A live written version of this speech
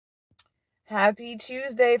Happy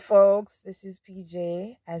Tuesday, folks. This is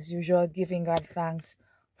PJ, as usual, giving God thanks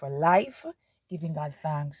for life, giving God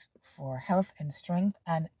thanks for health and strength,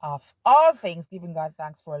 and of all things, giving God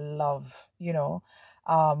thanks for love.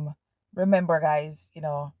 Remember, guys,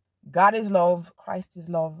 God is love, Christ is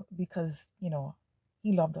love, because,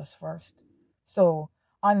 He loved us first. So,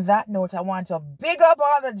 on that note, I want to big up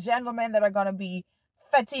all the gentlemen that are going to be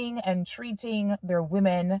fetting and treating their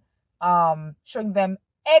women, showing them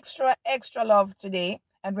extra love today.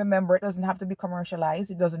 And remember, it doesn't have to be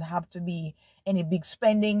commercialized. It doesn't have to be any big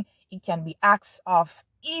spending. It can be acts of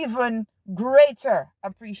even greater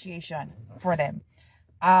appreciation for them.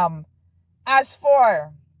 As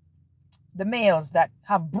for the males that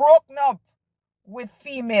have broken up with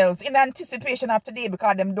females in anticipation of today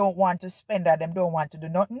because them don't want to spend or them don't want to do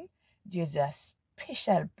nothing, there's a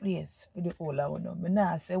special place for the whole of them. I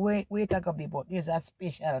nah say wait a go be, but there's a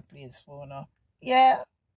special place for you. Yeah.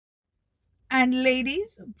 And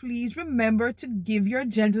ladies, please remember to give your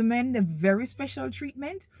gentlemen a very special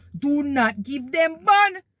treatment. Do not give them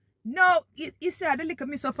bun. No, you said the liquor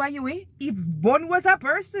miss up on you, eh? If bun was a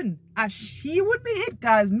person, she would be it.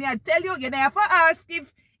 Cause me I tell you, you never have to ask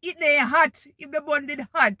if it ain't hot, if the bun did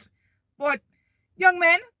hot. But young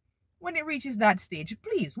men, when it reaches that stage,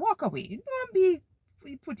 please walk away. Don't be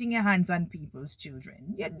putting your hands on people's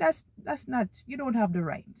children. Yeah, that's not, you don't have the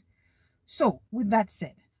right. So with that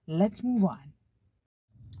said, let's move on.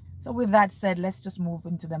 So with that said, let's just move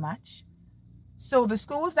into the match. So the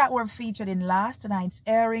schools that were featured in last night's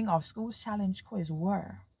airing of Schools Challenge Quiz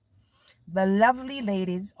were the lovely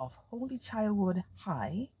ladies of Holy Childhood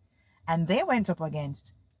High, and they went up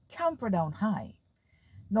against Camperdown High.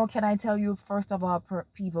 Now, can I tell you, first of all,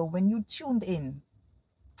 people, when you tuned in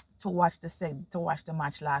to watch the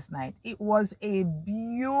match last night, it was a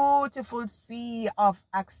beautiful sea of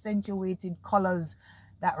accentuated colors,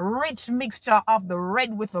 that rich mixture of the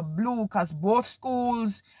red with the blue, because both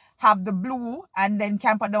schools have the blue and then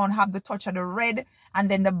Camperdown have the touch of the red,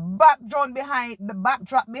 and then the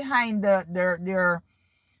backdrop behind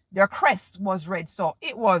their crest was red. So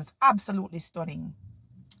it was absolutely stunning,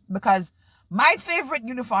 because my favorite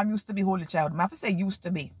uniform used to be Holy Child. I have to say used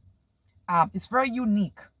to be. It's very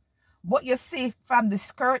unique. But you see from the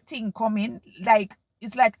skirt thing coming,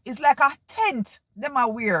 it's like a tent them I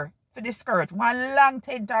wear for the skirt. One long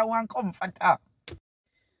tent or one comforter.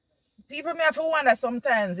 People may have to wonder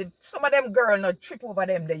sometimes if some of them girls not trip over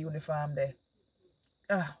them the uniform there.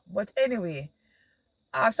 But anyway,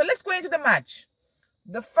 so let's go into the match.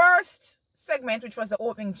 The first segment, which was the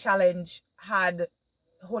opening challenge, had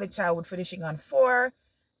Holy Child finishing on 4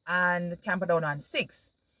 and Camperdown on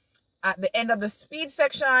 6. At the end of the speed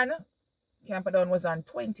section, Camperdown was on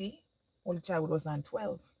 20, Holy Child was on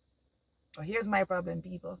 12. So here's my problem,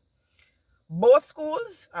 people. Both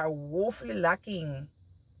schools are woefully lacking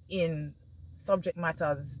in subject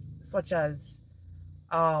matters such as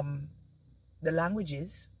the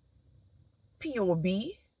languages, POB,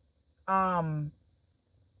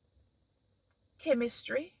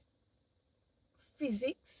 chemistry,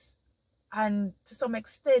 physics, and to some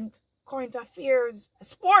extent current affairs,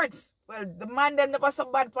 sports. Well, the man them never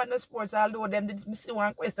so bad for the sports, although them did miss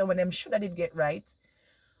one question when them should have did get right.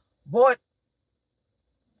 But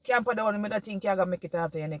Camperdown, I don't think you're gonna make it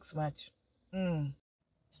after your next match. So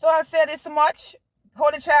I'll say this much.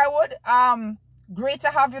 Holy Childhood, great to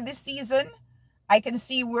have you this season. I can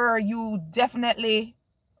see where you definitely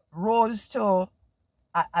rose to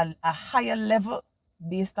a higher level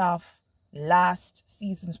based off last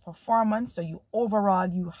season's performance. So you overall,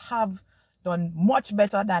 you have done much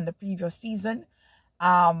better than the previous season.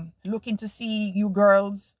 Looking to see you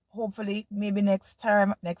girls, hopefully, maybe next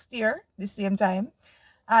year, the same time.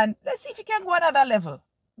 And let's see if you can go another level.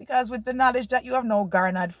 Because with the knowledge that you have now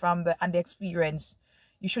garnered from the experience,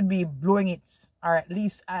 you should be blowing it, or at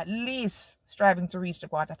least striving to reach the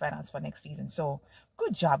quarterfinals for next season. So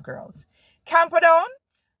good job, girls. Camperdown,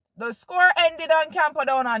 the score ended on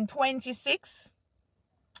Camperdown on 26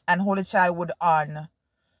 and Holy Childhood on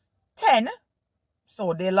 10.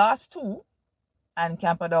 So they lost 2 and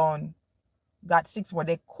Camperdown got 6, where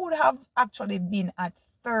they could have actually been at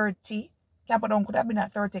 30. Camperdown could have been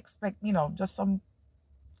at 30, just some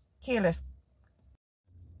careless.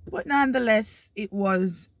 But nonetheless, it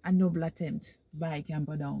was a noble attempt by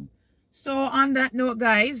Camperdown. So on that note,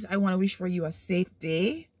 guys, I want to wish for you a safe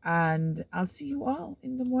day, and I'll see you all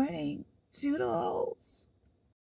in the morning. Toodles.